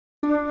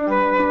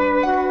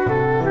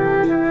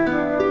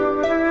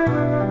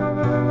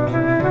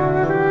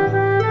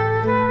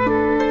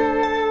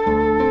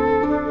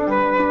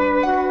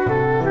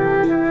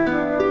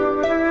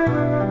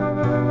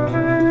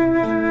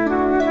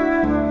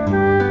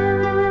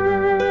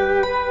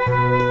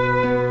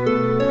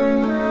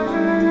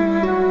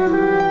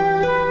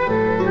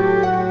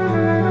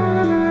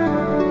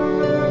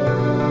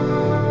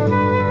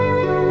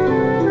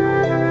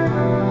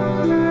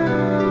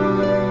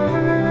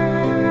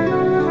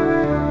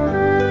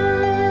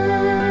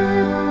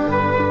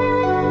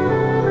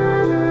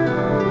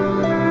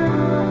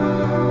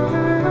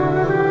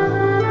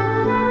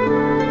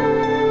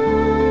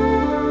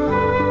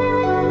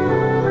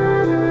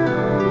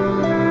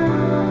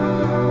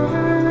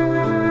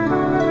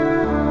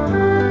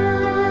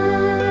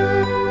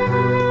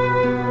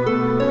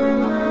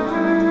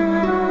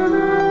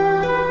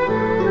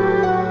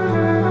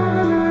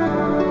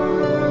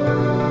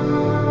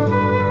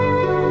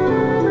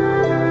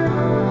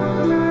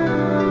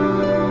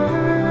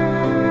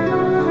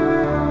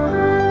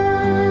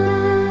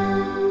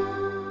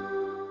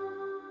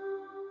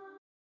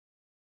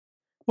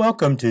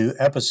Welcome to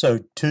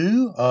Episode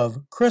 2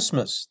 of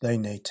Christmas, the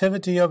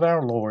Nativity of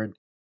our Lord,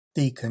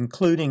 the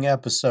concluding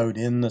episode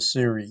in the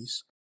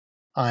series.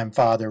 I'm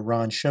Father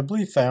Ron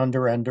Shibley,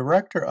 founder and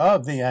director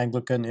of the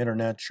Anglican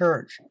Internet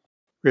Church.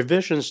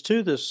 Revisions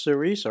to this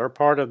series are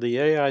part of the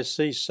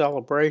AIC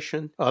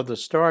celebration of the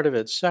start of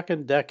its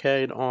second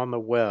decade on the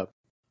web.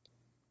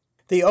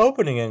 The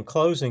opening and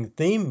closing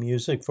theme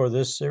music for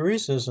this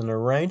series is an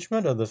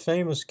arrangement of the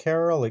famous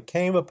carol It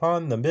Came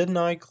Upon the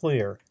Midnight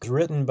Clear,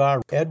 written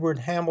by Edward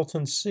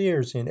Hamilton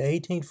Sears in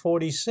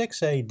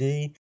 1846 AD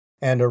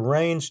and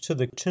arranged to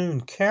the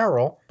tune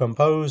Carol,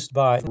 composed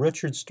by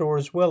Richard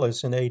Storrs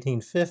Willis in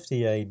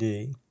 1850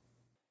 AD.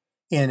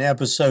 In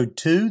Episode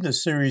 2, the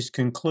series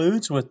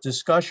concludes with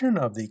discussion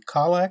of the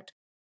Collect,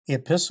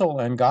 Epistle,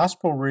 and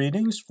Gospel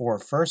readings for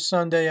First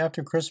Sunday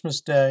after Christmas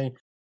Day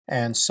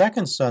and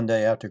Second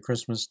Sunday after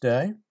Christmas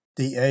Day,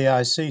 the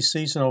AIC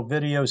seasonal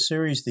video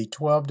series The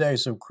 12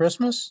 Days of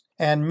Christmas,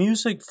 and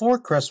music for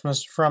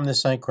Christmas from the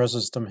St.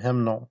 Chrysostom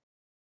Hymnal.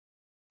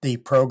 The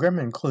program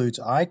includes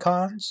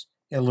icons,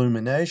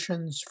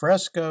 illuminations,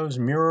 frescoes,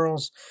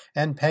 murals,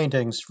 and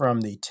paintings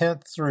from the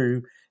 10th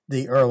through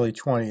the early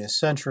 20th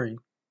century.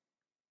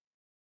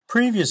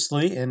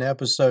 Previously, in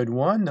Episode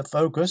 1, the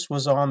focus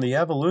was on the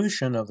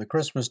evolution of the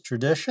Christmas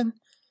tradition,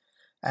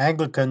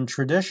 Anglican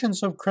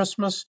traditions of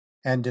Christmas,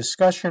 and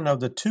discussion of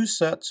the two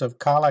sets of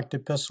Collect,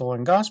 Epistle,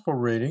 and Gospel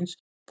readings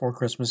for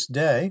Christmas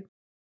Day,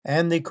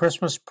 and the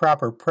Christmas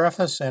proper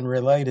preface and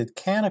related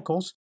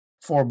canticles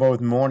for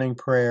both morning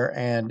prayer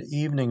and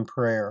evening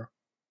prayer.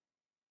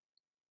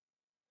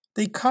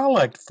 The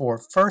Collect for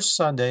First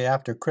Sunday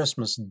after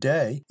Christmas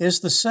Day is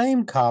the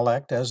same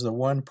Collect as the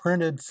one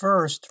printed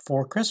first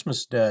for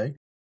Christmas Day,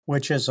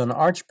 which is an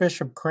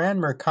Archbishop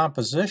Cranmer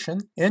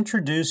composition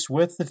introduced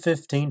with the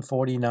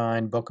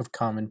 1549 Book of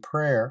Common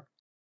Prayer.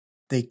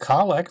 The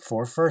Collect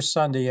for First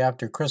Sunday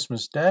after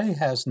Christmas Day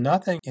has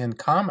nothing in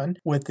common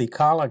with the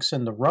collects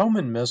in the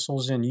Roman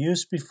missals in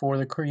use before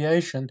the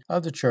creation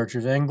of the Church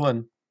of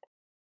England.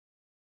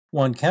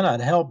 One cannot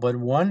help but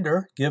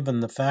wonder, given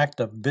the fact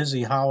of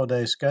busy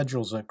holiday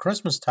schedules at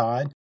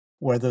Christmastide,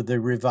 whether the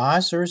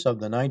revisers of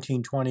the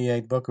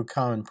 1928 Book of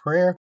Common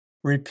Prayer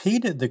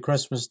repeated the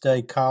Christmas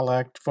Day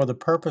Collect for the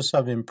purpose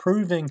of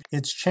improving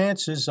its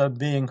chances of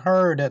being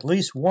heard at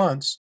least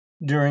once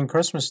during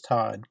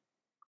Christmastide.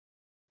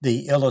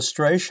 The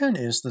illustration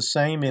is the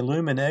same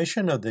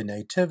illumination of the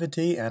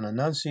Nativity and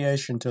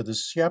Annunciation to the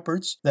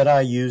shepherds that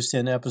I used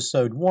in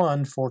Episode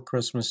 1 for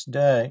Christmas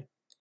Day.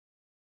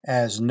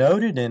 As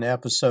noted in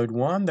Episode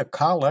 1, the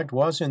Collect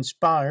was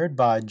inspired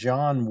by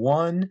John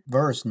 1,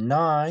 verse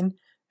 9,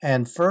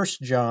 and 1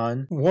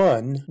 John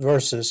 1,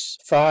 verses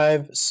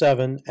 5,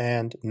 7,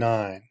 and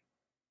 9.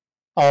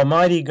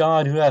 Almighty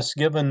God, who hast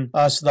given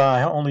us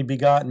thy only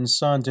begotten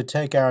Son to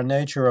take our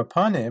nature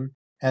upon him,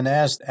 and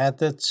as at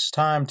this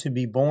time to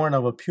be born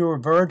of a pure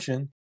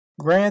virgin,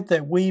 grant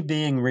that we,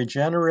 being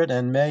regenerate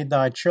and made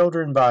thy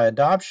children by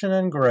adoption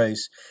and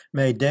grace,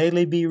 may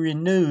daily be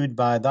renewed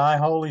by thy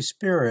Holy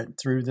Spirit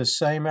through the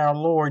same our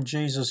Lord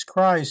Jesus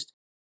Christ,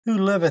 who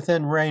liveth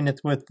and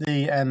reigneth with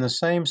thee and the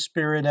same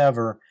Spirit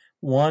ever,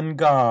 one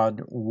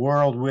God,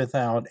 world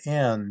without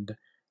end.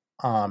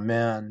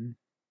 Amen.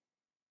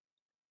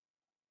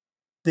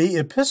 The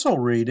epistle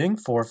reading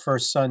for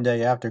First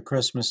Sunday after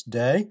Christmas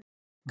Day,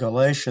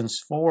 Galatians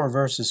 4,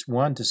 verses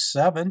 1 to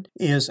 7,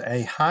 is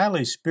a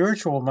highly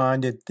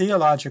spiritual-minded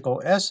theological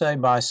essay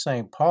by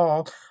St.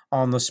 Paul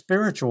on the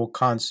spiritual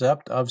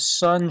concept of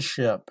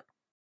sonship.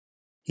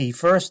 He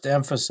first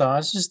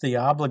emphasizes the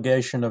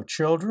obligation of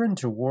children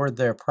toward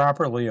their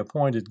properly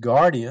appointed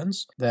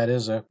guardians, that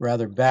is a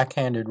rather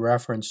backhanded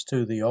reference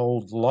to the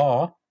old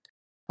law,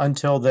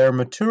 until their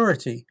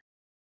maturity,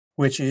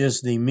 which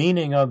is the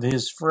meaning of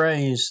his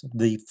phrase,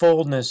 the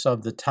fullness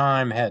of the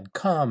time had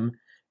come,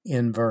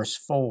 in verse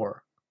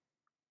 4.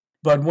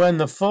 But when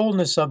the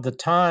fullness of the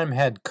time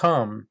had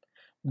come,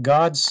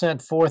 God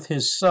sent forth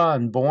his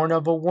Son, born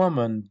of a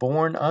woman,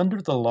 born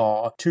under the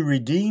law, to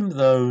redeem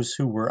those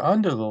who were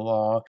under the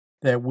law,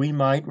 that we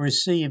might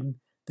receive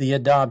the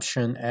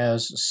adoption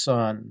as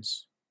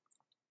sons.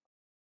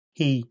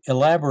 He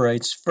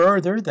elaborates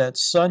further that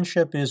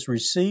sonship is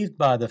received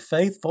by the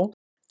faithful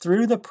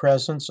through the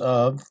presence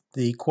of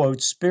the,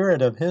 quote,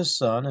 Spirit of his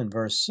Son, in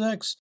verse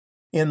 6,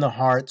 in the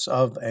hearts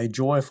of a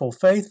joyful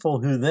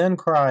faithful who then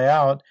cry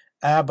out,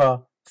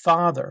 Abba,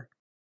 Father.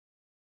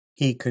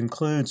 He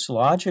concludes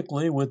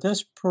logically with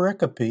this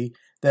pericope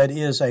that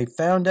is a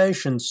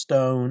foundation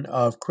stone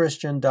of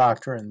Christian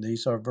doctrine.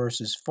 These are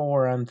verses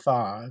 4 and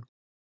 5.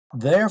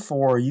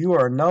 Therefore you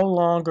are no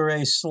longer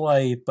a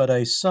slave, but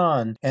a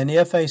son, and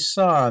if a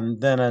son,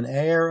 then an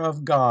heir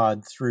of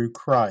God through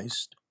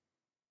Christ.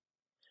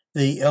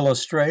 The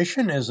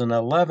illustration is an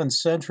 11th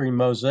century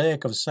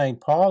mosaic of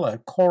St. Paul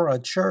at Kora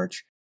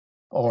Church,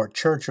 or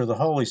Church of the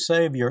Holy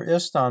Savior,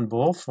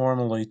 Istanbul,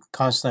 formerly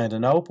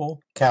Constantinople,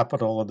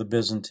 capital of the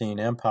Byzantine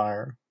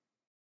Empire.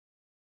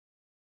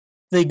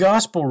 The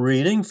Gospel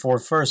reading for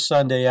first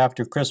Sunday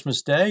after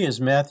Christmas Day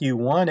is Matthew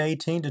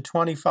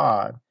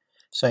 1:18-25,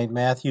 St.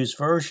 Matthew's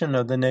version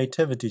of the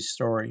Nativity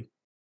story.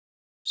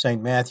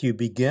 St. Matthew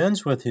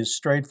begins with his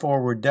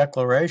straightforward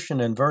declaration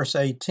in verse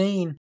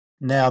 18,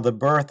 Now the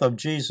birth of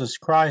Jesus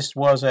Christ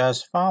was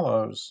as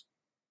follows.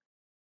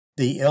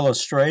 The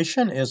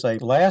illustration is a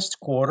last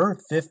quarter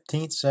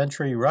 15th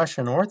century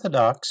Russian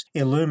Orthodox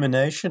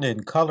illumination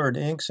in colored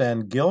inks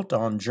and gilt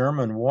on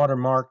German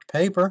watermarked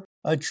paper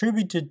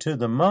attributed to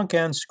the monk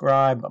and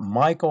scribe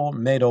Michael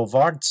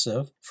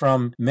Madovartsev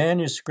from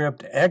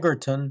manuscript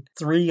Egerton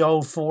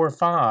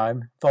 3045,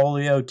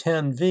 folio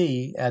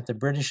 10V at the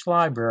British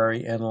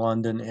Library in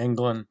London,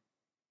 England.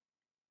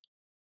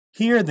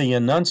 Here the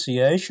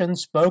Annunciation,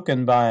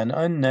 spoken by an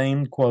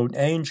unnamed, quote,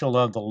 angel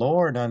of the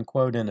Lord,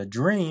 unquote, in a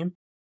dream,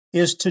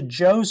 is to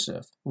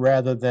Joseph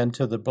rather than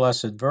to the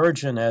Blessed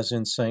Virgin as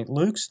in St.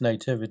 Luke's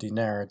nativity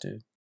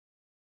narrative.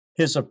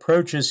 His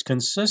approach is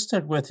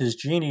consistent with his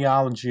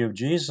genealogy of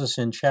Jesus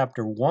in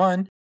chapter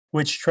 1,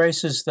 which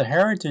traces the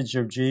heritage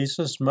of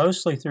Jesus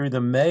mostly through the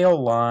male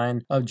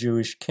line of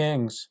Jewish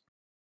kings.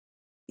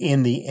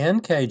 In the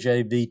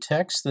NKJV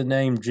text, the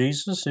name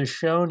Jesus is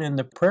shown in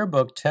the prayer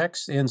book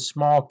text in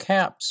small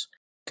caps,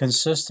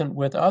 consistent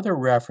with other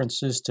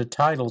references to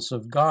titles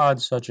of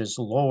God such as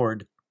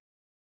Lord.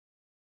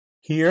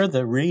 Here,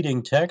 the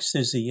reading text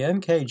is the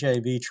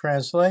NKJV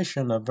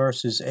translation of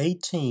verses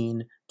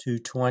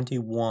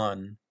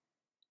 18-21.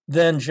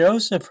 Then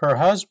Joseph, her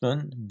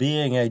husband,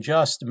 being a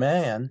just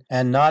man,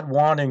 and not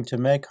wanting to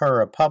make her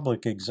a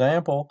public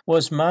example,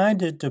 was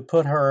minded to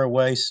put her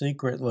away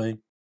secretly.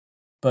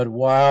 But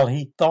while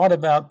he thought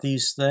about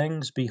these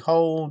things,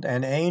 behold,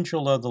 an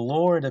angel of the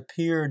Lord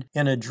appeared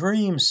in a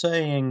dream,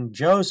 saying,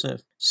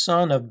 Joseph,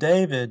 son of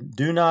David,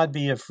 do not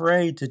be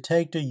afraid to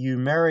take to you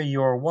Mary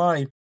your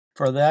wife,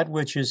 for that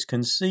which is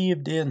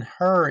conceived in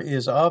her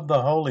is of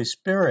the Holy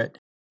Spirit,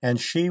 and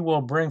she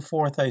will bring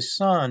forth a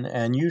son,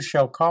 and you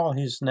shall call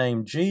his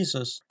name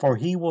Jesus, for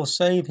he will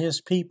save his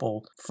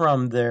people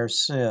from their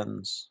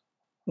sins.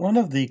 One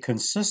of the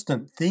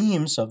consistent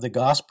themes of the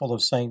Gospel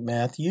of St.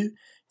 Matthew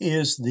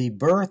is the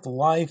birth,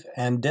 life,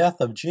 and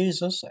death of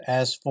Jesus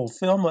as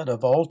fulfillment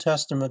of Old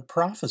Testament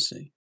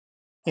prophecy.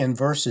 In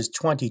verses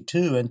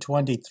 22 and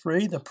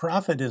 23, the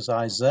prophet is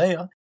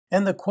Isaiah,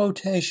 and the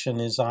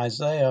quotation is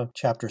Isaiah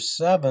chapter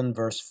 7,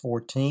 verse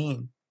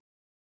 14.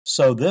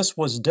 So this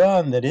was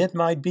done that it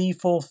might be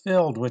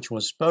fulfilled, which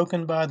was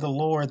spoken by the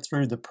Lord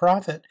through the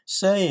prophet,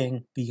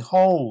 saying,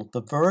 Behold,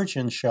 the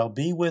virgin shall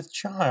be with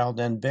child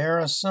and bear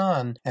a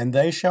son, and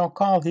they shall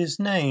call his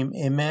name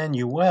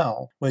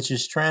Emmanuel, which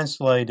is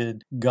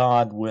translated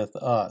God with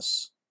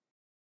us.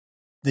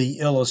 The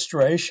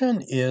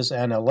illustration is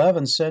an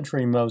 11th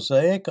century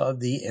mosaic of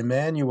the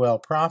Emmanuel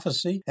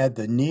prophecy at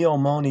the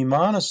Neomoni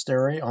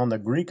Monastery on the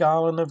Greek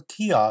island of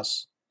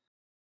Chios.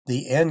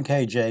 The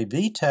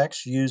NKJV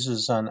text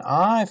uses an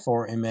I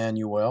for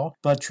Emmanuel,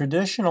 but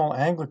traditional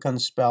Anglican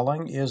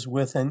spelling is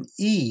with an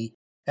E,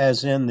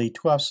 as in the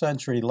 12th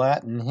century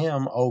Latin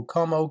hymn, O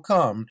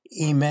come,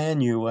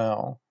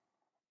 Emmanuel.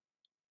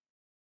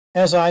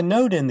 As I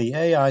note in the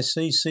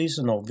AIC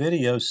seasonal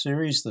video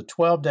series, The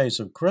 12 Days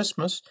of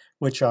Christmas,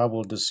 which I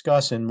will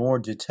discuss in more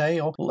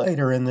detail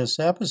later in this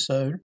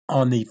episode,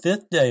 on the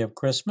 5th day of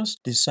Christmas,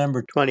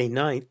 December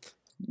 29th,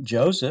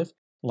 Joseph,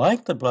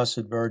 like the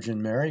Blessed Virgin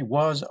Mary,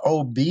 was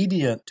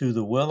obedient to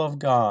the will of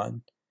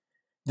God.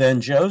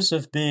 Then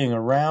Joseph, being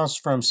aroused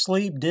from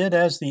sleep, did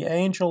as the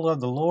angel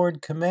of the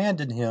Lord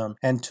commanded him,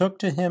 and took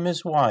to him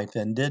his wife,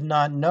 and did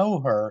not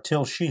know her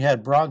till she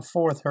had brought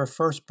forth her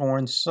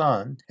firstborn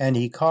son, and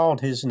he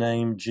called his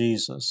name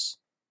Jesus.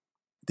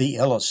 The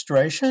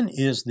illustration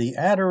is the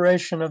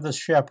Adoration of the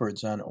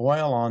Shepherds, an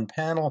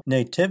oil-on-panel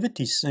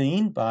nativity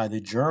scene by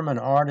the German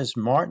artist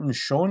Martin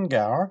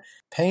Schongauer,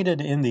 painted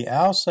in the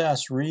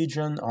Alsace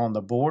region on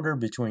the border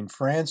between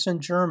France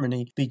and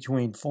Germany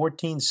between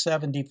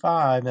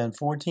 1475 and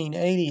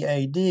 1480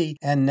 AD,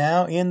 and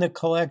now in the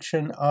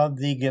collection of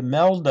the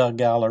Gemälde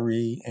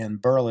Galerie in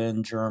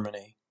Berlin,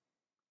 Germany.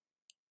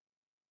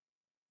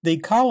 The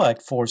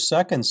collect for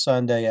second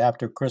Sunday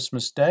after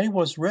Christmas Day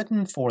was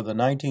written for the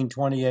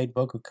 1928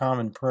 Book of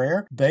Common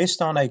Prayer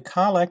based on a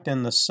collect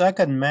in the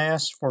second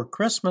Mass for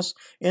Christmas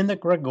in the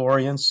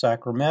Gregorian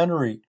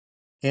Sacramentary.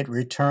 It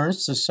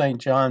returns to St.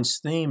 John's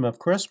theme of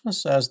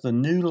Christmas as the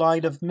new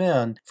light of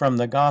men from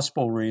the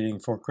Gospel reading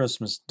for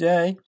Christmas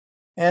Day,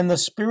 and the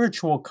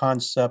spiritual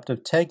concept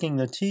of taking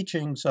the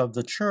teachings of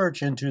the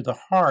Church into the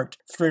heart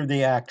through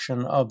the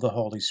action of the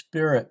Holy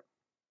Spirit.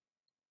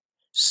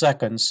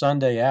 Second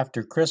Sunday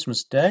after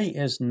Christmas Day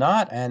is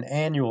not an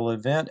annual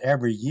event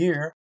every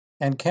year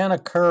and can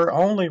occur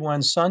only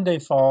when Sunday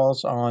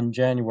falls on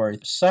January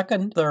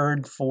 2nd,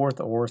 3rd,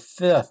 4th, or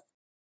 5th.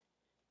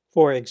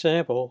 For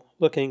example,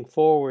 looking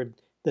forward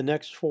the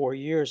next 4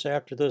 years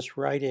after this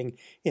writing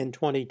in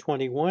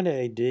 2021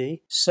 AD,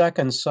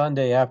 second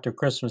Sunday after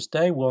Christmas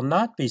Day will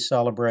not be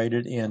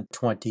celebrated in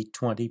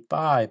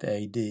 2025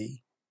 AD.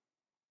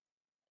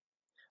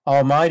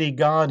 Almighty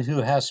God,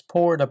 who hast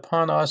poured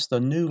upon us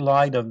the new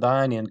light of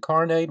thine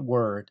incarnate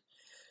word,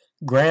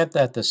 grant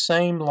that the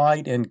same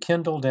light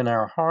enkindled in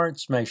our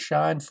hearts may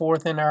shine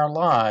forth in our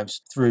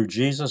lives through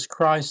Jesus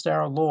Christ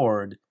our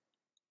Lord.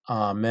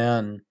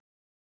 Amen.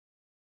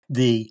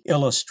 The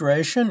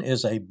illustration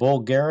is a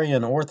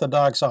Bulgarian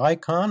Orthodox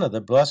icon of the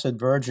Blessed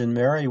Virgin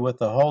Mary with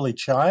the Holy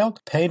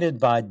Child,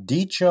 painted by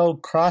Dicho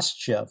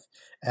Kraschev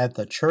at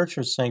the Church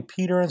of St.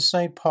 Peter and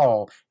St.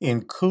 Paul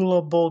in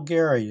Kula,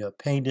 Bulgaria,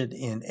 painted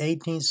in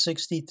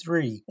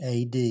 1863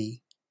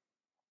 A.D.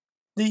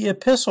 The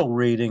epistle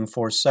reading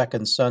for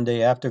second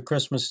Sunday after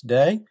Christmas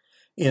Day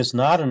is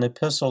not an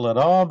epistle at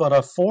all, but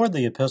a for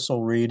the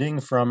epistle reading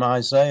from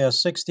Isaiah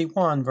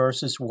 61,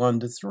 verses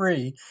 1 to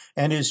 3,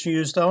 and is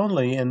used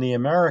only in the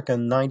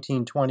American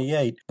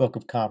 1928 Book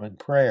of Common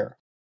Prayer.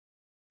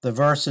 The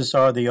verses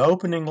are the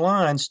opening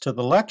lines to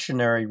the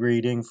lectionary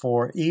reading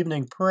for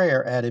evening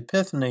prayer at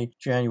Epiphany,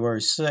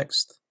 January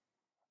 6th.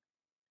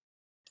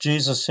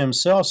 Jesus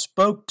himself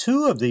spoke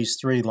 2 of these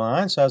 3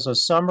 lines as a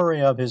summary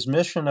of his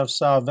mission of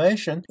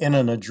salvation in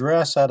an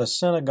address at a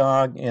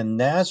synagogue in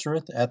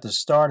Nazareth at the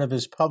start of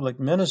his public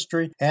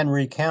ministry and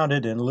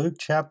recounted in Luke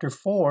chapter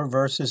 4,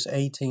 verses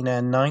 18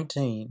 and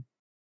 19.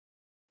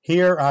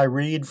 Here I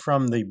read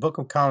from the Book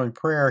of Common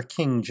Prayer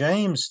King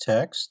James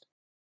text.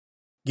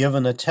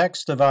 Given the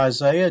text of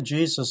Isaiah,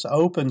 Jesus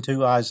opened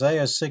to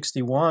Isaiah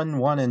 61,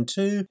 1 and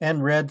 2,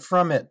 and read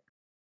from it.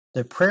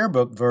 The prayer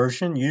book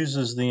version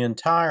uses the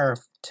entire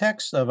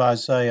text of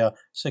Isaiah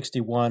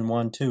 61,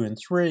 1, 2, and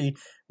 3,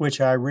 which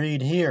I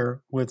read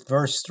here, with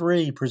verse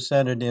 3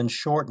 presented in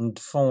shortened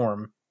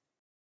form.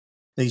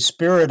 The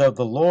Spirit of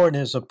the Lord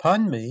is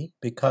upon me,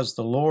 because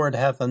the Lord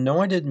hath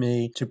anointed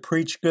me to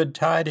preach good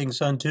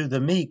tidings unto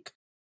the meek.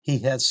 He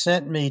hath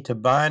sent me to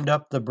bind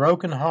up the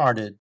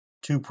brokenhearted,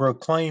 to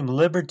proclaim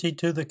liberty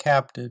to the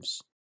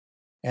captives.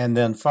 And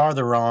then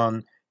farther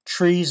on,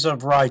 trees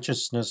of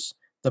righteousness,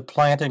 the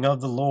planting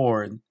of the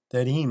Lord,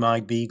 that he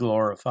might be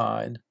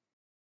glorified.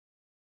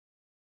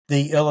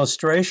 The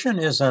illustration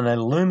is an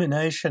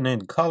illumination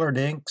in colored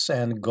inks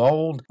and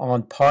gold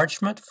on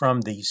parchment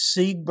from the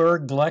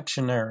Siegburg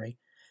Lectionary,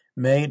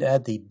 made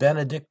at the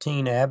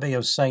Benedictine Abbey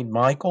of St.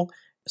 Michael,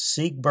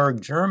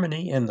 Siegburg,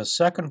 Germany, in the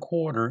second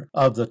quarter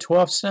of the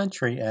 12th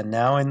century, and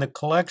now in the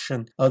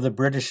collection of the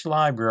British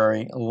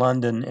Library,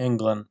 London,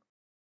 England.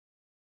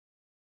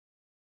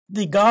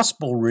 The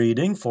Gospel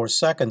reading for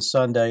second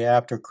Sunday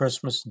after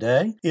Christmas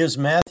Day is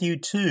Matthew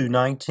 2,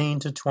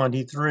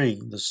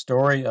 19-23, the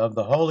story of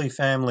the Holy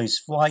Family's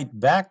flight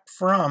back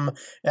from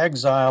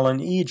exile in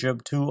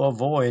Egypt to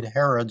avoid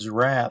Herod's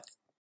wrath.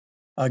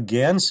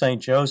 Again,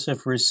 St.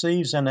 Joseph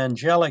receives an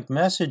angelic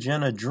message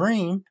in a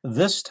dream,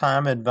 this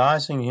time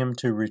advising him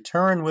to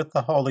return with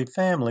the Holy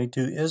Family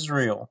to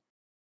Israel.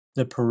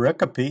 The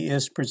pericope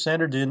is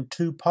presented in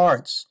 2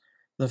 parts.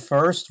 The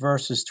first,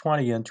 verses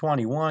 20 and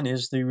 21,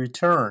 is the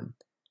return.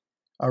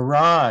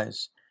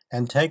 Arise,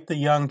 and take the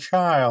young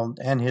child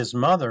and his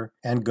mother,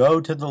 and go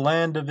to the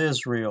land of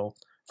Israel,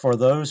 for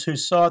those who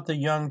sought the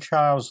young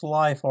child's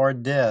life are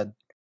dead.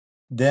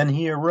 Then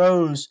he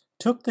arose,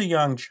 took the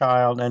young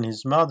child and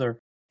his mother,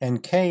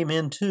 and came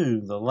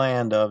into the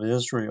land of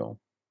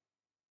Israel.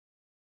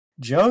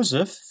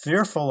 Joseph,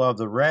 fearful of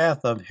the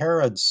wrath of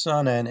Herod's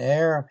son and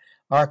heir,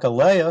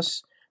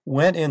 Archelaus,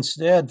 went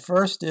instead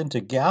first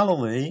into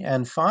Galilee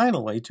and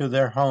finally to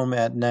their home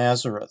at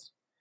Nazareth.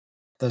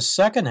 The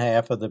second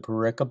half of the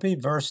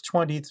pericope, verse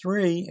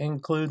 23,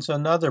 includes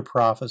another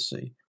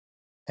prophecy.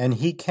 And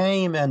he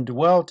came and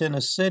dwelt in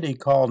a city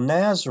called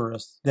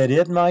Nazareth, that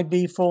it might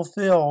be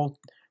fulfilled,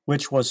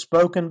 which was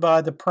spoken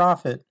by the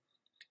prophet,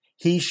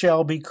 he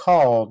shall be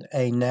called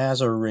a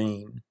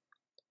Nazarene.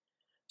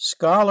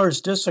 Scholars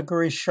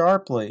disagree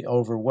sharply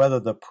over whether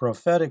the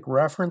prophetic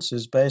reference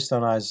is based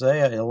on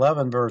Isaiah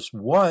 11, verse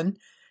 1,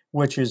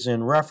 which is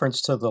in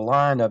reference to the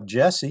line of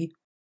Jesse,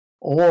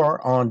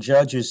 or on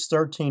Judges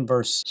 13,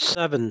 verse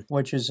 7,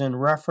 which is in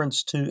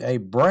reference to a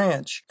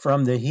branch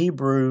from the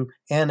Hebrew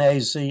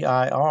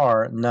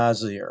Nazir,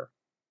 Nazir.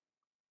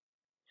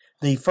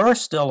 The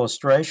first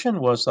illustration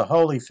was the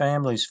Holy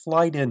Family's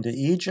flight into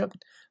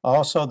Egypt,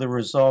 also the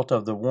result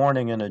of the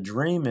warning in a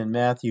dream in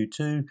Matthew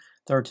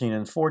 2:13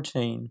 and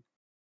 14.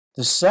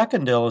 The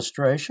second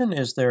illustration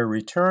is their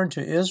return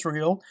to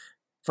Israel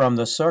from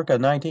the circa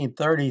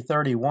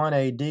 1930-31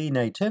 AD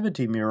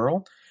Nativity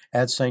mural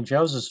at St.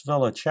 Joseph's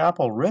Villa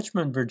Chapel,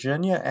 Richmond,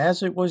 Virginia,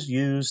 as it was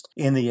used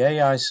in the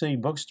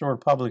AIC bookstore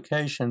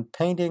publication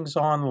Paintings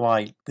on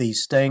Light, the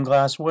stained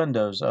glass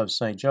windows of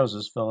St.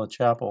 Joseph's Villa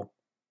Chapel.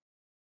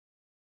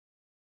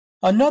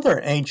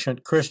 Another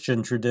ancient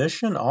Christian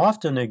tradition,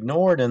 often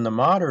ignored in the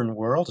modern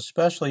world,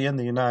 especially in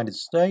the United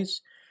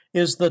States,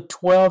 is the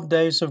 12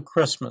 Days of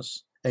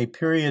Christmas, a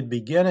period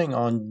beginning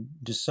on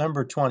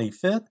December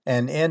 25th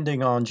and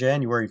ending on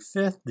January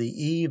 5th, the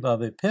eve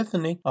of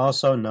Epiphany,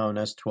 also known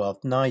as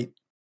Twelfth Night.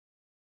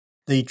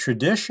 The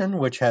tradition,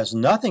 which has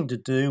nothing to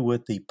do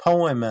with the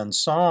poem and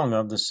song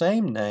of the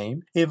same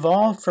name,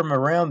 evolved from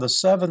around the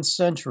 7th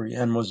century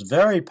and was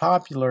very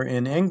popular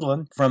in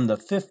England from the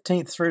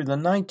 15th through the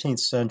 19th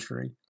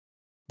century.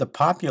 The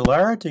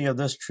popularity of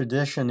this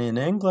tradition in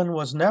England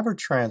was never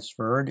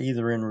transferred,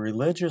 either in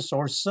religious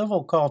or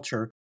civil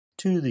culture,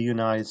 to the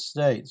United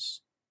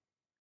States.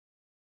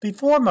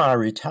 Before my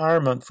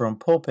retirement from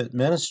pulpit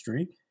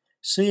ministry,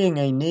 seeing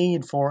a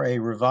need for a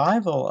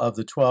revival of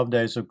the 12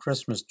 Days of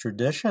Christmas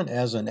tradition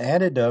as an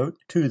antidote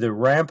to the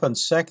rampant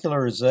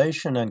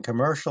secularization and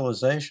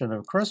commercialization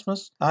of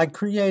Christmas, I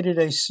created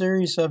a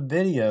series of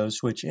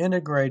videos which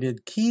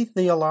integrated key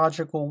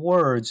theological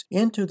words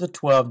into the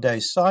 12-day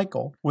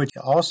cycle, which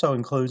also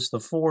includes the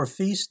 4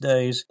 feast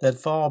days that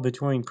fall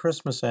between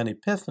Christmas and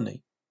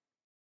Epiphany.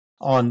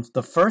 On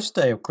the first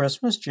day of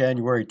Christmas,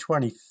 January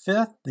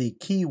 25th, the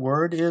key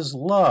word is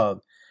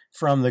love,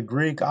 from the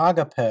Greek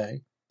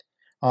agape.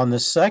 On the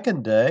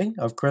second day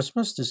of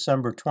Christmas,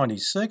 December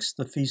 26th,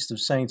 the Feast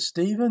of St.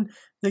 Stephen,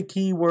 the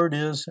key word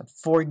is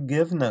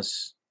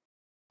forgiveness.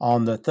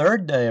 On the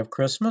third day of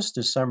Christmas,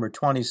 December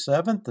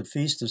 27th, the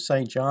Feast of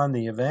St. John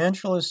the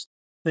Evangelist,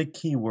 the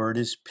key word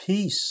is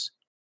peace.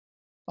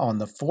 On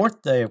the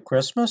fourth day of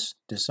Christmas,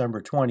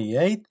 December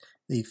 28th,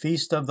 the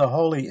Feast of the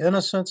Holy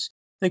Innocents,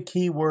 the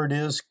key word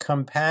is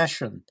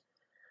compassion.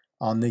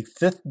 On the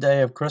fifth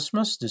day of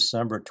Christmas,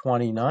 December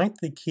 29th,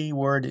 the key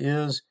word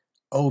is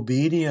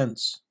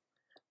obedience.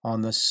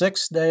 On the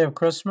sixth day of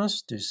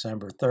Christmas,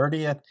 December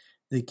 30th,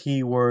 the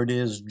key word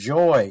is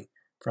joy,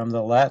 from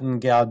the Latin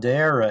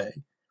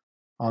gaudere.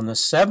 On the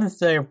seventh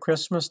day of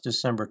Christmas,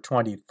 December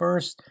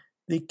 21st,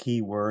 the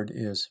key word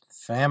is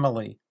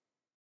family.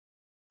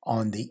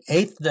 On the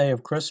eighth day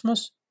of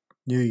Christmas,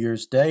 New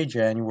Year's Day,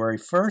 January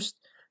 1st,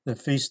 the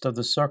Feast of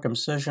the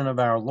Circumcision of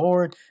our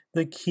Lord,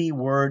 the key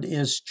word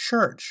is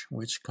church,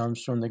 which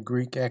comes from the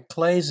Greek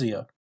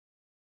ekklesia.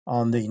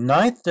 On the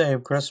ninth day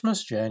of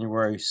Christmas,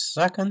 January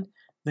 2nd,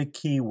 the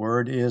key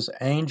word is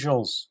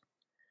angels.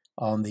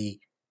 On the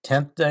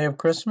 10th day of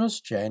Christmas,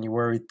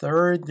 January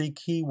 3rd, the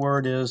key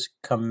word is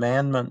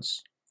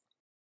commandments.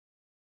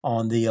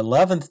 On the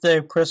 11th day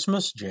of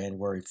Christmas,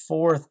 January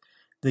 4th,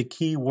 the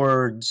key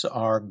words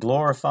are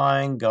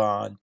glorifying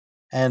God.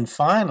 And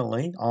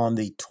finally, on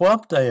the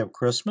 12th day of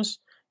Christmas,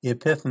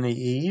 Epiphany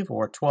Eve,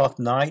 or 12th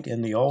night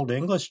in the Old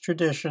English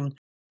tradition,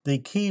 the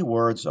key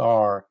words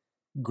are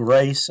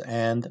grace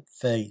and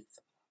faith.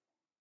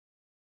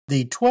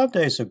 The 12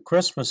 Days of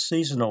Christmas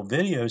seasonal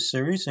video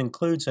series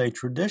includes a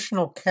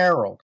traditional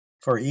carol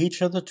for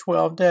each of the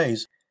 12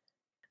 days.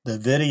 The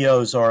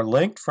videos are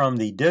linked from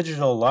the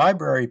digital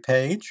library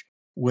page,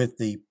 with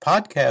the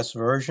podcast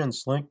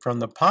versions linked from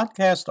the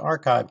podcast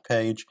archive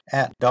page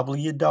at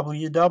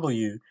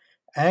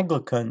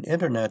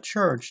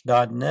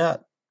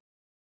www.anglicaninternetchurch.net.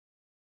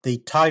 The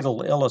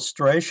title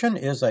illustration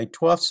is a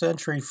 12th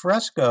century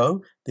fresco,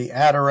 The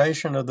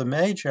Adoration of the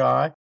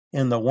Magi,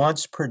 in the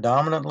once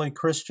predominantly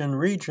Christian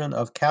region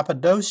of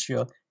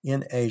Cappadocia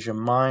in Asia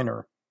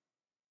Minor.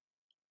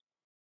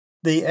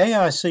 The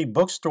AIC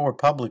bookstore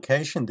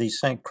publication, the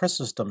St.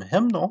 Chrysostom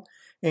Hymnal,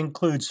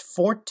 includes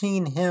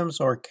 14 hymns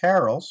or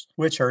carols,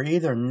 which are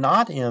either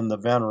not in the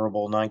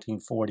venerable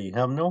 1940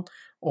 hymnal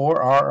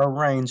or are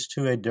arranged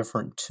to a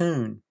different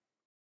tune.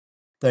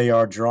 They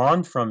are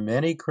drawn from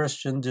many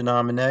Christian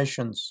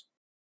denominations.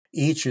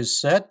 Each is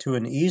set to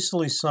an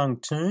easily sung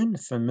tune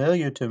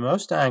familiar to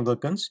most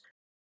Anglicans.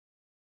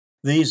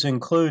 These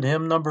include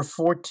hymn number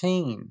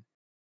 14,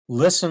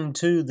 Listen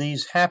to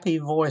These Happy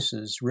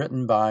Voices,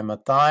 written by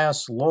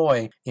Matthias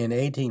Loy in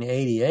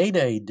 1888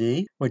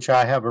 AD, which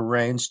I have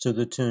arranged to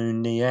the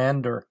tune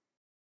Neander.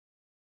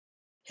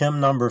 Hymn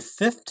number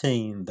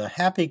 15, The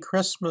Happy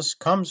Christmas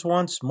Comes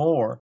Once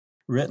More,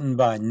 written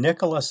by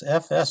Nicholas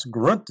F.S.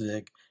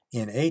 Grundtvig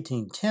in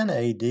 1810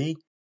 AD,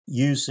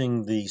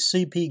 using the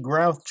C.P.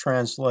 Grouth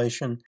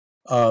translation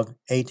of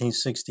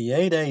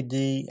 1868 AD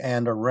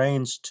and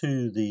arranged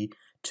to the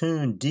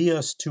tune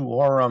Dies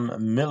Tuorum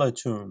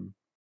Militum.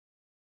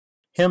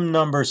 Hymn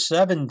number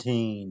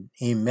 17,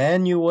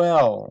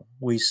 Emmanuel,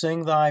 We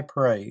Sing Thy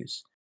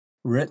Praise,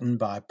 written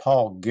by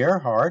Paul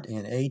Gerhardt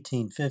in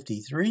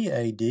 1853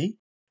 AD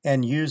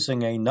and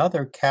using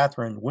another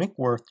Catherine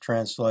Winkworth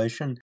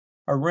translation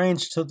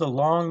arranged to the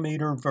long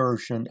meter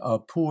version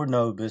of Pour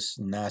Nobis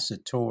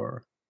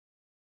Nascitur.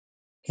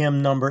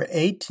 Hymn number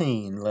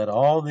 18, Let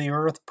All the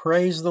Earth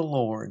Praise the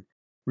Lord,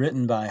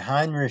 written by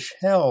Heinrich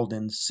Held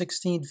in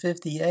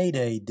 1658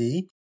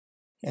 A.D.,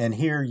 and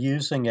here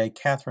using a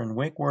Catherine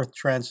Winkworth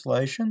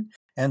translation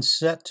and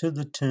set to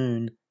the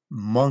tune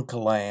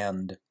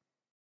Monkland.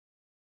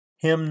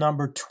 Hymn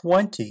number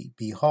 20,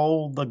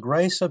 Behold the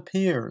Grace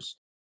Appears,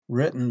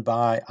 written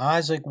by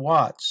Isaac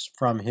Watts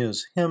from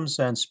his Hymns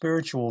and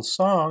Spiritual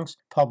Songs,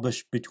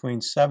 published between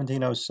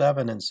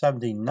 1707 and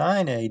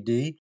 1709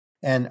 A.D.,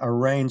 and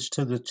arranged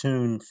to the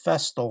tune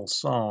Festal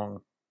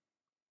Song.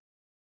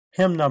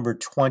 Hymn number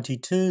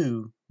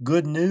 22,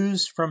 Good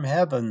News from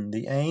Heaven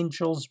the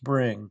Angels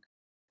Bring,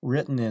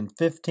 written in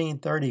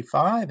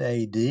 1535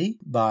 A.D.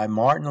 by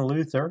Martin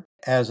Luther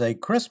as a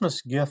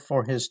Christmas gift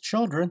for his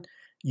children,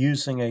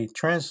 using a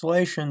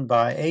translation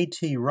by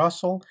A.T.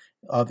 Russell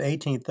of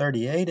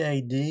 1838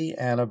 A.D.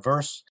 and a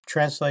verse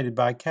translated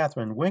by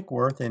Catherine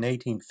Winkworth in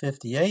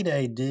 1858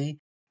 A.D.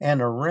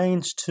 and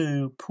arranged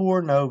to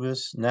Pour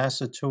Nobis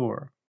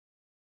Nascitur.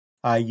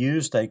 I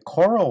used a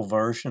choral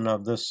version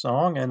of this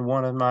song in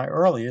one of my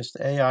earliest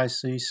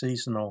AIC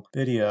seasonal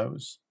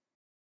videos.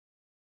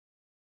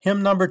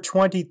 Hymn number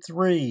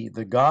 23,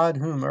 The God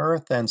Whom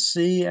Earth and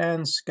Sea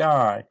and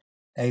Sky,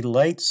 a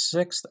late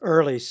 6th,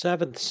 early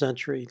 7th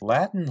century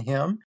Latin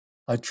hymn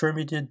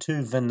attributed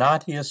to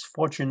Venantius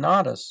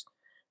Fortunatus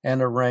and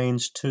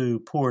arranged to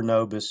Pour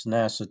Nobis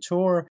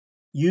Nascitur,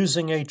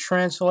 using a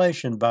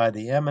translation by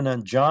the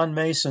eminent John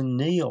Mason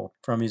Neale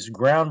from his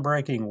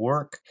groundbreaking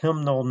work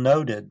Hymnal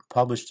Noted,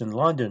 published in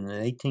London in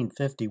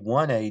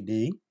 1851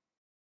 A.D.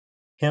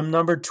 Hymn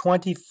number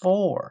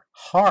 24,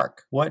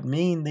 Hark, What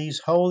Mean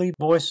These Holy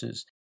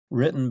Voices,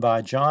 written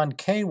by John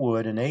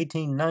Cawood in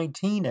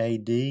 1819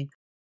 A.D.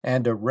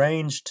 and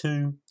arranged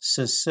to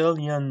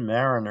Sicilian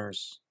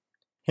Mariners.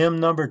 Hymn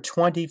number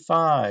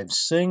 25,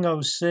 Sing,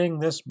 O Sing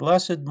This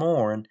Blessed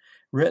Morn,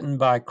 written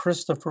by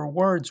Christopher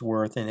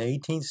Wordsworth in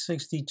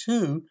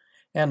 1862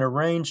 and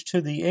arranged to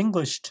the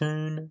English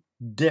tune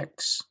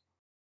Dix.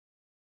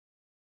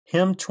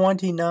 Hymn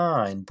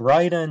 29,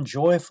 Bright and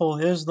Joyful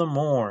is the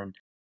Morn,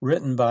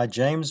 written by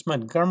James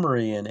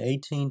Montgomery in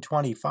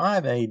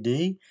 1825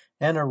 A.D.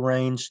 and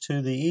arranged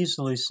to the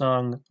easily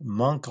sung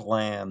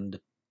Monkland.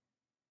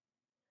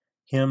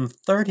 Hymn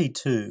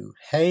 32,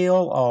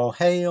 Hail, All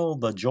Hail,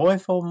 the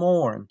Joyful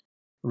Morn,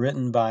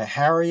 written by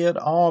Harriet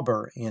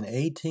Auber in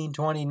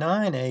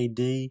 1829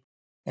 A.D.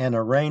 and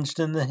arranged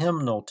in the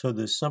hymnal to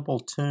the simple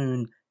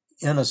tune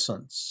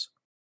Innocence.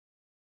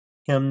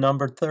 Hymn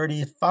number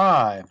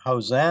 35,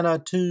 Hosanna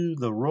to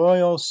the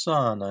Royal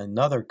Son,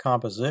 another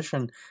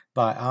composition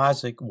by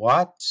Isaac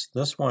Watts,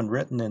 this one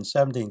written in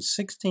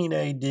 1716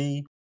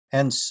 A.D.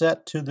 and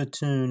set to the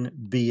tune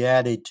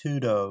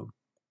Beatitudo.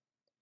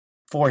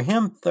 For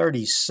hymn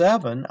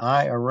 37,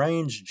 I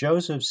arranged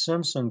Joseph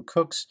Simpson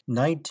Cook's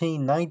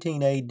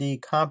 1919 A.D.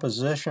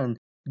 composition,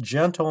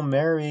 Gentle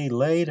Mary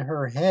Laid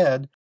Her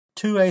Head,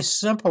 to a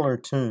simpler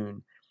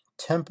tune,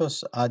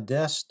 Tempus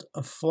Adest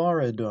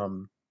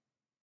Floridum.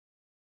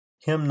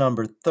 Hymn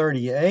number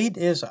 38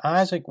 is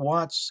Isaac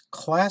Watts'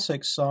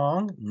 classic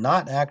song,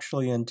 not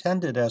actually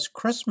intended as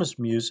Christmas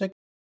music,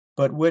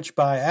 but which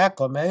by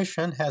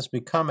acclamation has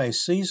become a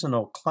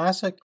seasonal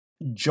classic,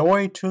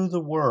 Joy to the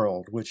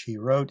World, which he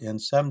wrote in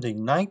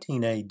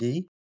 1719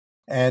 A.D.,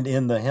 and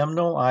in the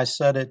hymnal I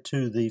set it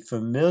to the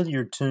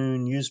familiar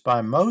tune used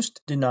by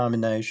most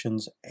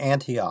denominations,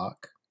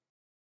 Antioch.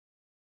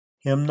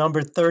 Hymn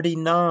number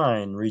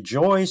 39,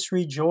 Rejoice,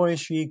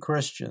 Rejoice, Ye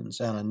Christians,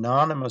 an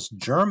anonymous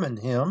German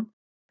hymn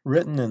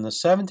written in the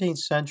 17th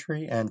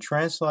century and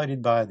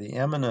translated by the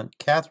eminent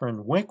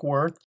Catherine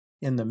Winkworth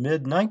in the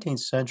mid-19th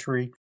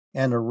century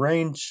and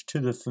arranged to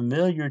the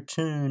familiar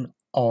tune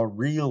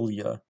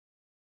Aurelia.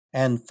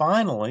 And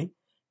finally,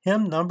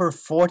 hymn number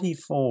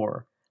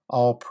 44,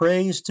 All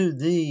Praise to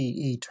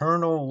Thee,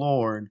 Eternal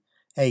Lord,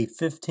 a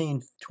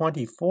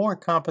 1524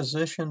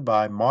 composition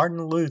by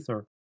Martin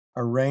Luther,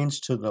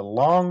 arranged to the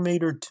long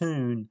meter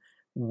tune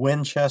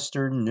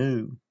Winchester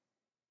New.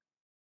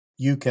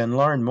 You can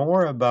learn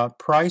more about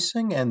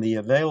pricing and the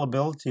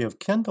availability of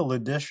Kindle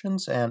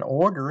editions and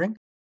ordering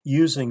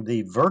using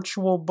the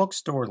virtual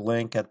bookstore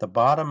link at the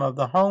bottom of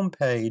the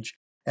homepage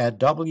at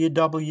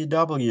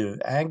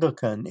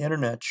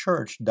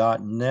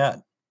www.anglicaninternetchurch.net.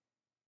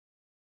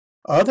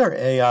 Other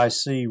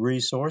AIC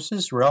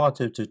resources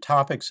relative to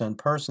topics and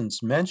persons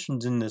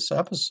mentioned in this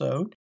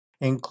episode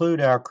include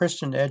our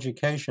Christian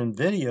education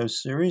video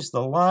series,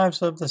 The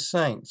Lives of the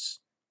Saints,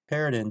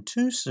 paired in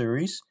two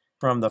series.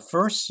 From the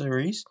first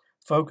series,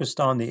 focused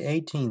on the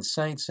 18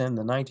 saints in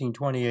the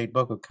 1928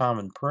 Book of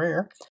Common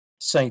Prayer,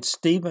 St.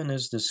 Stephen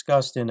is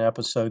discussed in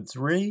Episode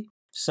 3,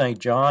 St.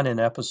 John in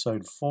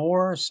Episode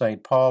 4,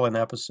 St. Paul in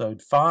Episode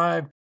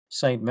 5,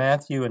 St.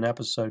 Matthew in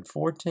Episode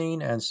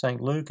 14, and St.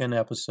 Luke in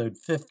Episode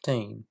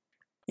 15.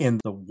 In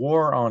The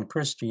War on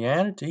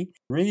Christianity,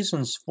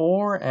 reasons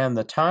for and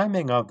the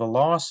timing of the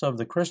loss of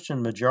the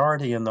Christian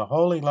majority in the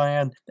Holy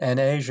Land and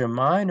Asia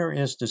Minor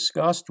is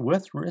discussed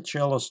with rich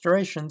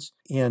illustrations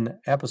in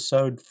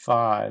Episode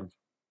 5.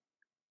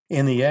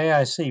 In the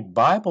AIC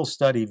Bible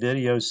Study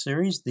video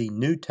series, The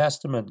New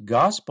Testament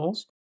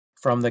Gospels,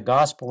 from the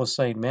Gospel of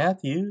St.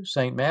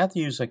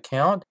 Matthew's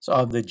account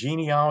of the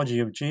genealogy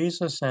of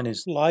Jesus and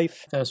his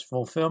life as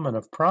fulfillment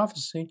of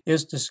prophecy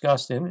is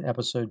discussed in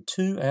Episode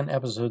 2 and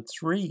Episode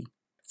 3.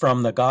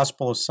 From the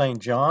Gospel of St.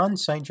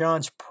 John's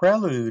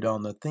prelude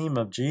on the theme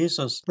of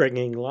Jesus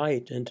bringing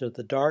light into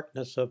the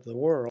darkness of the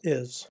world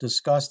is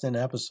discussed in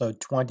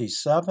Episode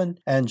 27,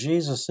 and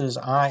Jesus'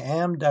 I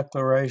am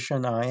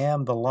declaration, I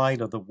am the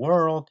light of the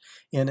world,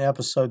 in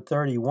Episode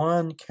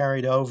 31,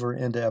 carried over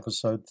into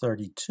Episode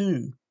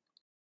 32.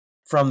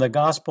 From the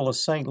Gospel of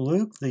St.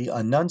 Luke, the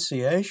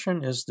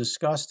Annunciation is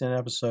discussed in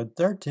Episode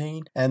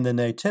 13, and the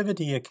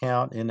Nativity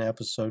account in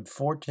Episode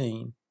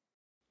 14.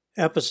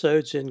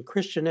 Episodes in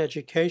Christian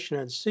Education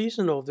and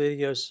Seasonal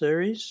video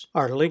series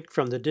are linked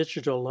from the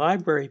digital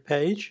library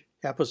page.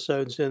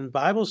 Episodes in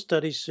Bible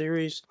Study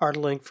series are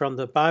linked from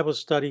the Bible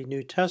Study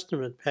New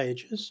Testament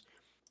pages.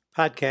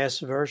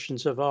 Podcast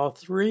versions of all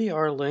three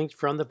are linked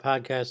from the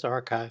Podcast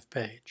Archive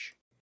page.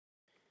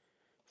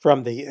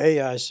 From the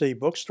AIC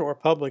Bookstore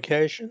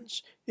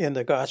publications, in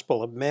the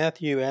Gospel of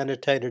Matthew,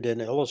 annotated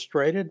and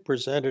illustrated,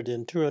 presented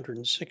in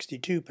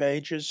 262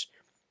 pages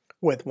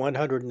with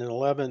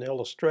 111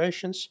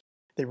 illustrations,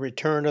 the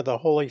return of the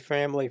Holy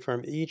Family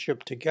from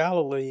Egypt to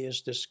Galilee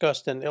is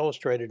discussed and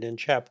illustrated in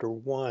Chapter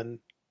 1.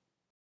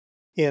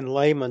 In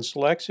Layman's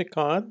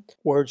Lexicon,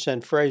 words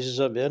and phrases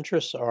of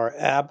interest are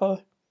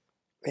Abba,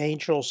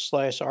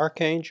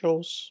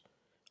 angels/archangels,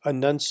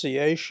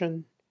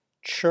 Annunciation,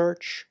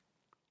 church,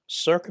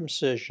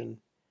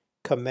 circumcision,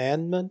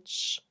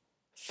 commandments,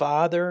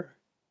 Father,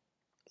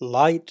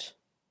 light,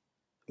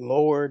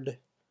 Lord,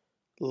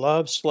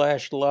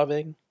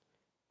 love/loving,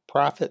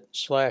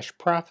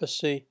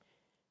 prophet/prophecy,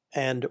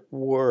 and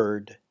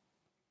word.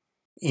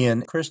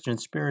 In Christian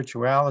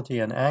spirituality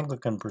and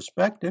Anglican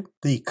perspective,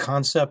 the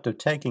concept of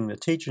taking the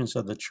teachings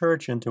of the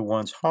Church into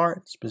one's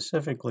heart,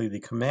 specifically the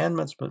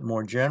commandments, but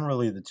more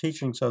generally the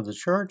teachings of the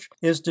Church,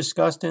 is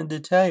discussed in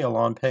detail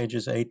on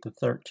pages 8 to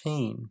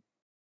 13.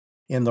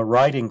 In the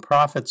writing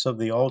prophets of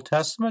the Old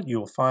Testament, you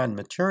will find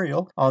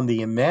material on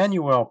the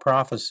Emmanuel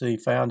prophecy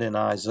found in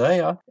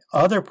Isaiah,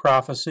 other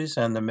prophecies,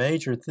 and the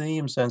major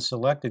themes and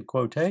selected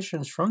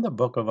quotations from the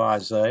book of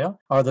Isaiah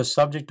are the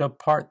subject of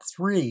Part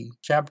 3,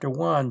 Chapter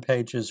 1,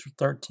 pages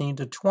 13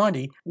 to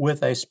 20,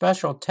 with a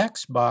special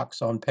text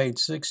box on page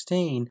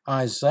 16,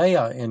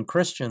 Isaiah in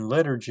Christian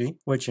liturgy,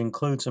 which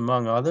includes,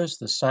 among others,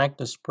 the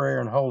Sanctus Prayer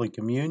and Holy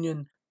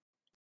Communion.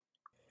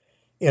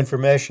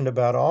 Information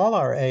about all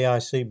our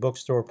AIC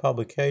Bookstore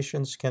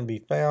publications can be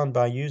found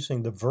by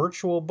using the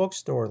virtual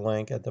bookstore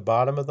link at the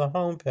bottom of the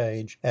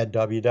homepage at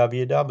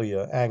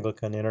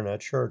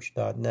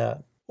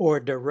www.anglicaninternetchurch.net, or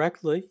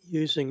directly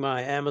using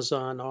my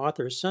Amazon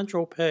Author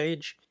Central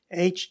page,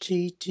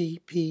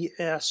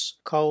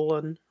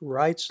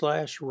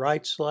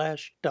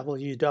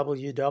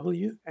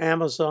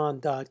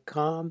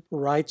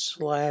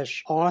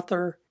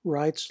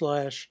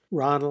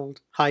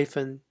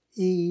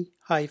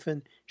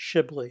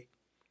 Shibley.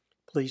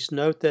 Please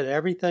note that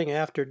everything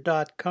after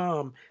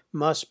 .com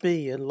must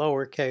be in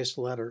lowercase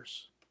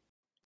letters.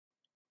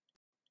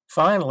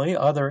 Finally,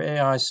 other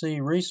AIC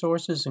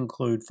resources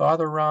include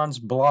Father Ron's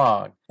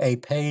blog, a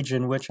page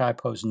in which I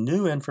post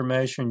new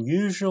information,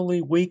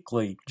 usually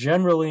weekly,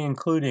 generally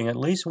including at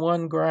least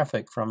one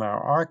graphic from our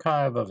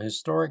archive of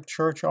historic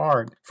church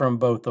art from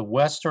both the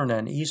Western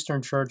and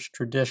Eastern church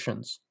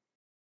traditions.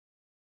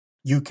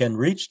 You can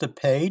reach the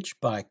page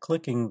by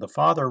clicking the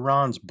Father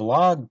Ron's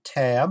blog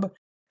tab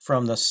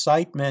from the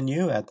site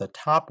menu at the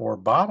top or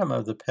bottom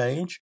of the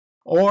page,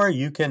 or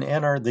you can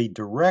enter the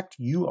direct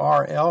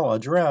URL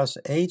address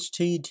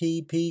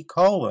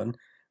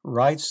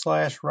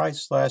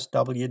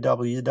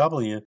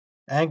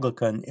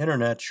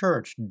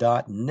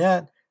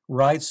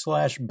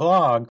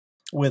http://www.anglicaninternetchurch.net/blog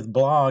with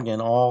blog in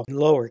all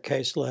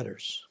lowercase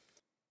letters.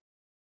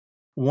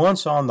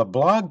 Once on the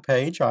blog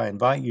page, I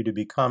invite you to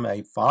become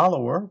a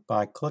follower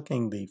by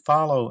clicking the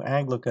Follow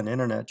Anglican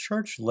Internet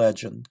Church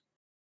legend.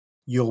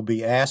 You'll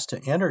be asked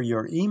to enter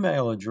your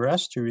email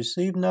address to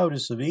receive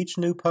notice of each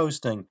new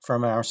posting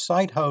from our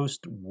site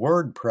host,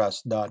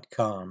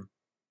 WordPress.com.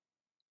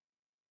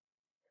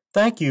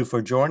 Thank you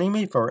for joining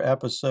me for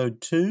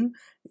Episode 2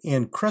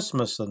 in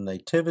Christmas, the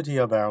Nativity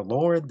of Our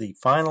Lord, the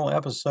final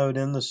episode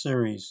in the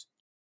series.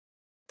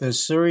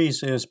 This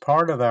series is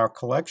part of our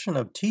collection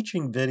of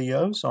teaching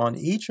videos on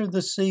each of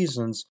the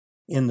seasons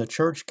in the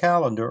church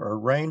calendar,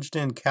 arranged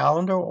in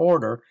calendar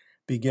order,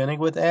 beginning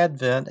with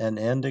Advent and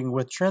ending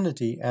with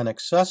Trinity, and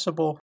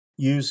accessible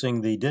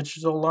using the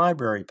digital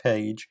library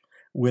page,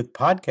 with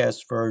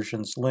podcast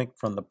versions linked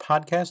from the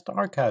Podcast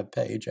Archive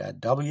page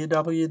at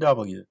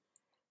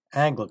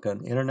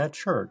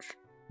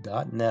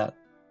www.anglicaninternetchurch.net.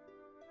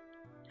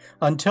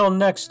 Until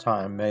next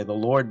time, may the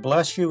Lord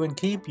bless you and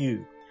keep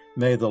you.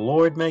 May the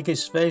Lord make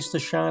his face to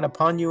shine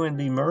upon you and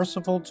be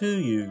merciful to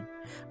you.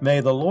 May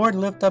the Lord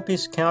lift up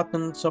his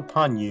countenance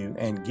upon you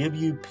and give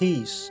you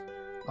peace.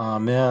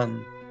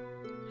 Amen.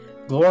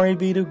 Glory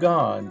be to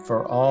God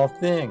for all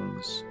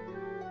things.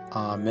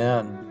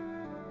 Amen.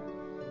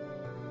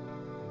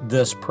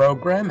 This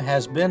program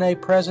has been a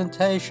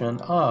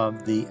presentation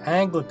of the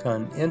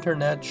Anglican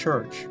Internet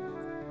Church.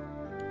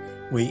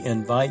 We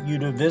invite you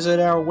to visit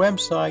our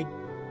website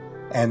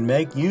and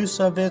make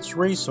use of its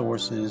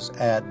resources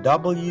at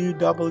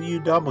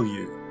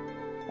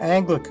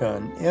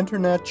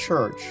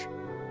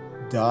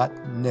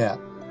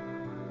www.anglicaninternetchurch.net.